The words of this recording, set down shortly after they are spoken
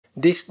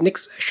This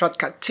next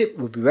shortcut tip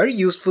will be very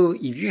useful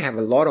if you have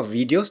a lot of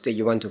videos that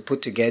you want to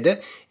put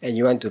together and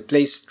you want to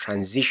place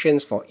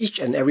transitions for each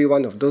and every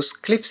one of those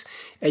clips,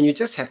 and you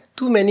just have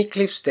too many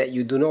clips that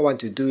you do not want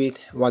to do it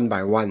one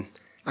by one.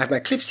 I have my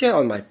clips here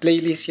on my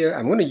playlist here.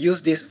 I'm going to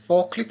use these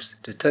 4 clips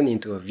to turn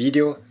into a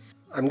video.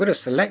 I'm going to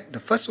select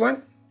the first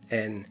one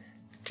and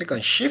click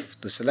on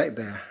Shift to select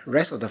the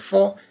rest of the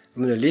 4.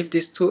 I'm going to leave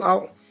these 2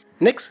 out.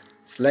 Next,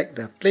 select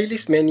the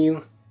playlist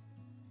menu.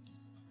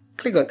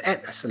 Click on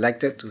Add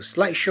Selected to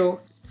Slideshow,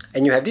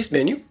 and you have this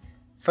menu.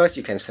 First,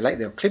 you can select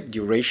the clip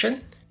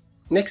duration.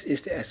 Next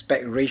is the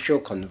aspect ratio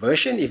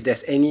conversion, if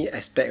there's any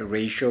aspect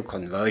ratio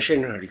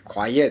conversion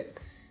required.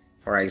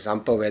 For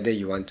example, whether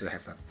you want to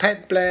have a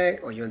pad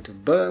black or you want to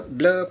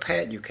blur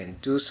pad, you can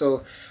do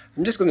so.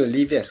 I'm just going to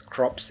leave it as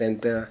crop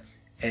center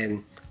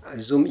and a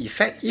zoom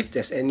effect if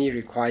there's any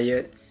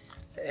required,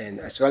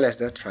 and as well as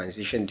the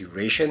transition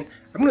duration.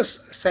 I'm going to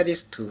set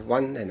this to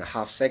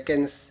 1.5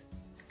 seconds.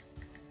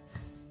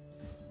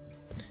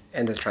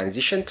 And the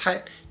transition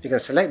type, you can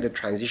select the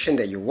transition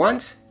that you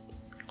want.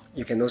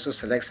 You can also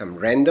select some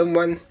random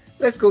one.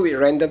 Let's go with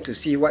random to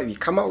see what we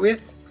come up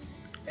with.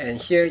 And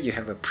here you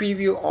have a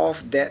preview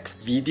of that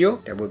video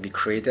that will be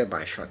created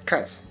by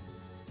Shotcut.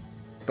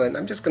 But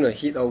I'm just going to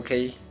hit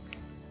OK.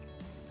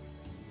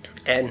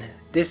 And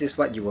this is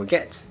what you will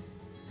get.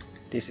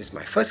 This is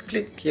my first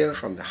clip here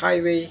from the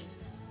highway.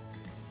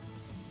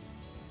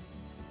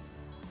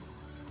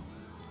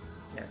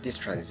 Yeah, this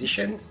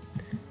transition.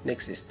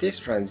 Next is this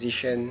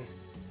transition,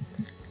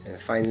 and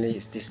finally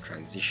is this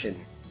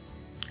transition.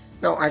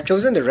 Now I've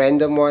chosen the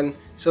random one,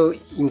 so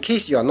in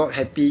case you are not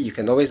happy, you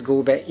can always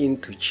go back in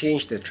to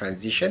change the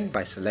transition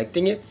by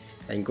selecting it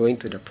and going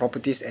to the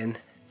properties and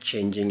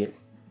changing it.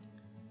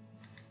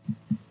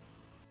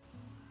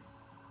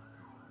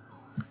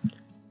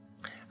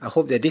 I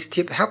hope that this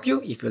tip helped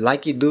you. If you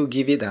like it, do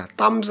give it a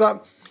thumbs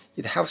up.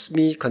 It helps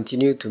me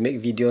continue to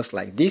make videos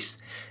like this.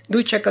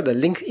 Do check out the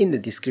link in the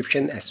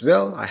description as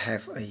well. I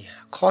have a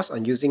course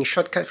on using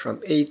Shotcut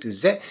from A to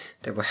Z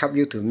that will help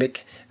you to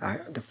make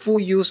the full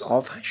use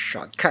of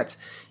Shotcut.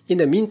 In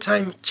the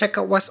meantime, check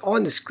out what's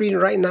on the screen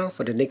right now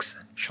for the next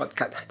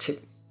Shotcut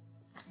tip.